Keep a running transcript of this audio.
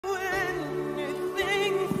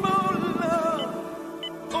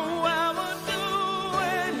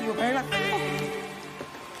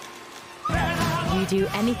You do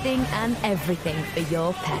anything and everything for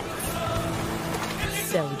your pets.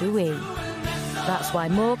 So do we. That's why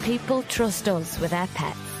more people trust us with their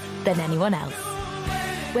pets than anyone else.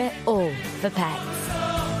 We're all for pets.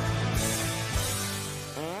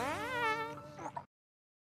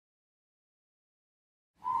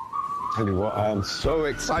 Tell you what, I am so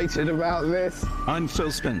excited about this. I'm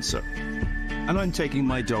Phil Spencer, and I'm taking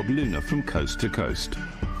my dog Luna from coast to coast.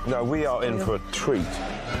 No, we are in for a treat.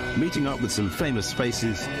 Meeting up with some famous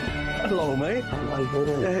faces. Hello, mate. How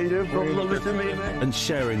you doing? Lovely to meet you, mate. And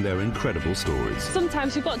sharing their incredible stories.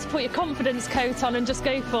 Sometimes you've got to put your confidence coat on and just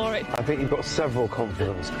go for it. I think you've got several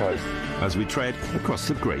confidence coats. As we tread across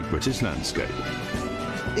the great British landscape.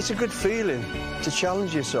 It's a good feeling to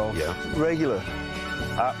challenge yourself. Yeah. Regular.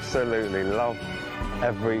 Absolutely love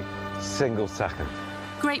every single second.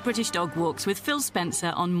 Great British Dog Walks with Phil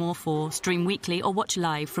Spencer on More 4. Stream weekly or watch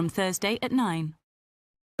live from Thursday at 9.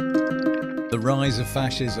 The rise of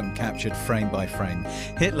fascism captured frame by frame.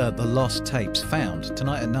 Hitler, the lost tapes found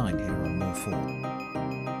tonight at 9 here on More 4.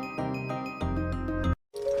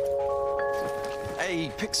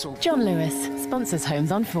 Hey, Pixel. John Lewis sponsors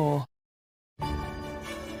Homes on 4.